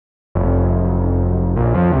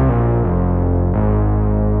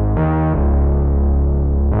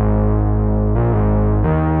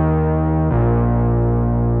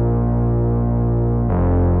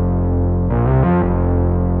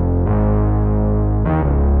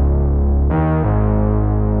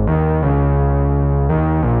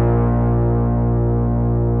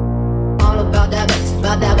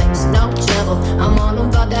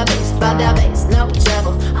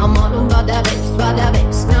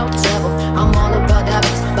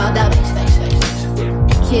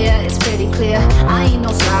it clear, I ain't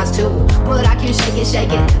no size 2, but I can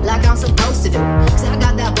shake it like I'm supposed to do. Cause I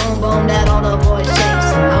got that boom boom that all the boys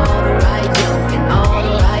chase, and all the right joke in all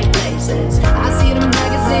the right places. I see them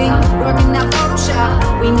magazines working that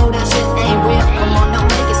Photoshop. We know that shit ain't real, come on, don't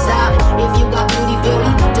make it stop. If you got beauty,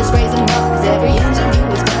 just raise them up. Cause every inch of you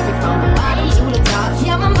is perfect from the bottom to the top.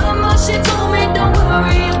 Yeah, my mama, she told me don't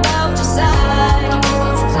worry about your size.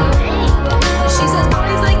 She says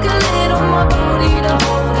boys like a little more booty to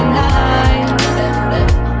hold at night.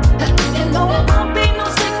 And no, it won't be no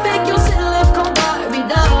stick figure, silicone Barbie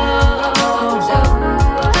doll.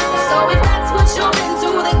 So if that's what you're into,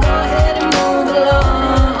 then go ahead and move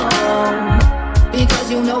along. Because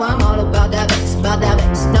you know I'm all about that bass,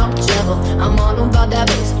 no trouble. I'm all about that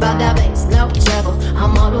bass, no trouble.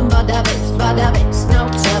 I'm all about that bass, no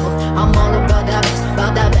trouble. I'm all about that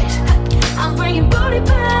bass. I'm bringing booty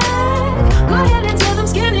back. Go ahead and tell them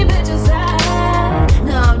skinny bitches that.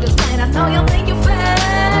 No, I'm just playing, I know you'll think you're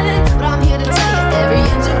fat, but I'm here to tell you every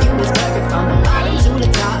inch of you is perfect from the bottom to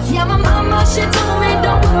the top. Yeah, my mama, she told me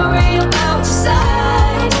don't worry about your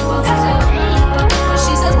size.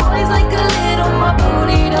 She says boys like a little more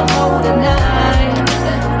booty to hold at night.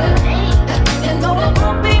 And no, it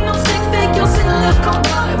won't be no stick figure, silicone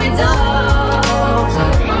Barbie doll.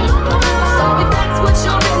 So if that's what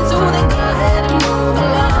you're into, then go ahead and move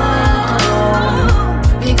along.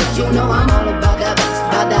 Because you know I'm all about that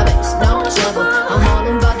bass, no trouble. I'm all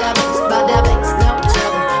about that bass, no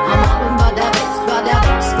trouble. I'm all about that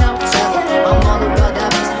bass, no trouble. I'm all about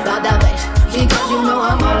that bass, because you know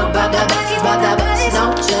I'm all about that bass,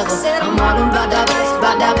 no trouble. I'm all about that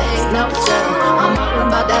bass, no trouble. I'm all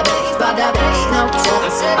about that bass, no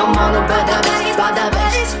trouble. I'm all about that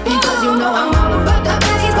bass, because you know I'm all about that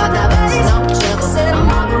bass, no trouble. I'm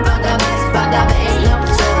all about that bass, no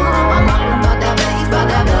trouble. I'm all about that bass, no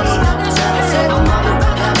trouble.